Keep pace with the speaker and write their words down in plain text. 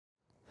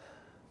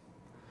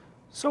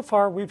So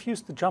far, we've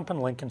used the jump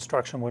and link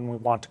instruction when we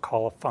want to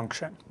call a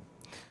function.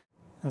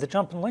 And the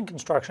jump and link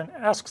instruction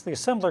asks the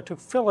assembler to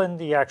fill in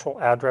the actual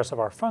address of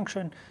our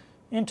function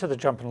into the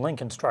jump and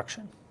link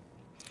instruction.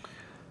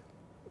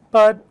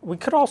 But we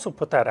could also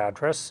put that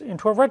address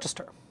into a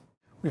register.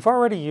 We've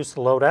already used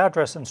the load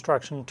address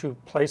instruction to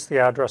place the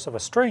address of a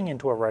string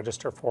into a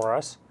register for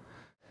us,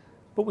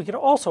 but we could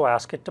also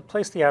ask it to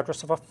place the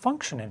address of a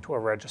function into a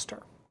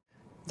register.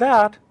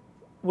 That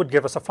would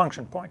give us a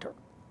function pointer.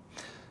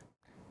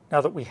 Now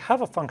that we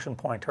have a function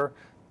pointer,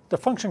 the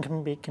function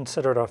can be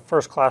considered a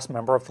first-class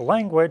member of the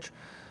language,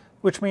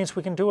 which means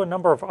we can do a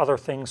number of other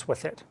things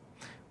with it.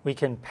 We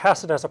can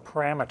pass it as a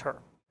parameter.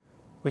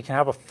 We can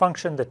have a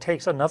function that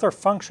takes another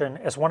function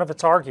as one of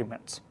its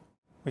arguments.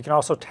 We can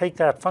also take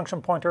that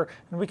function pointer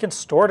and we can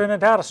store it in a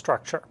data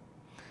structure.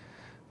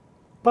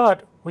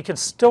 But we can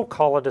still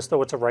call it as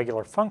though it's a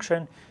regular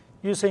function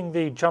using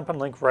the jump and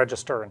link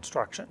register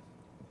instruction.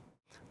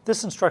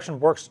 This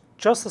instruction works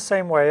just the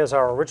same way as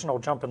our original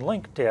jump and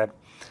link did,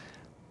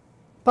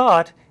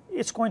 but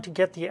it's going to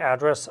get the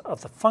address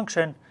of the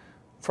function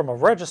from a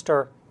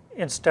register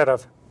instead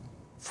of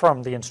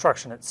from the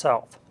instruction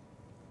itself.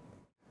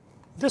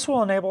 This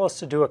will enable us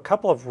to do a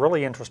couple of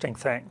really interesting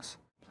things.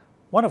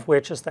 One of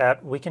which is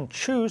that we can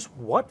choose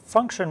what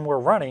function we're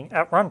running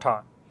at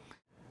runtime.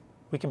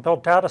 We can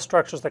build data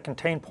structures that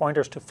contain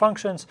pointers to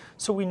functions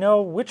so we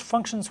know which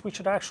functions we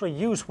should actually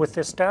use with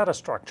this data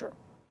structure.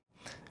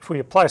 If we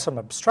apply some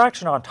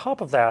abstraction on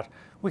top of that,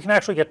 we can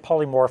actually get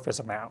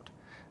polymorphism out.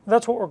 And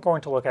that's what we're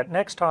going to look at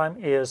next time,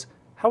 is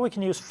how we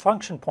can use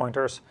function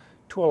pointers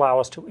to allow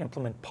us to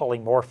implement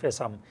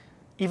polymorphism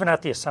even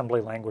at the assembly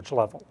language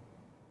level.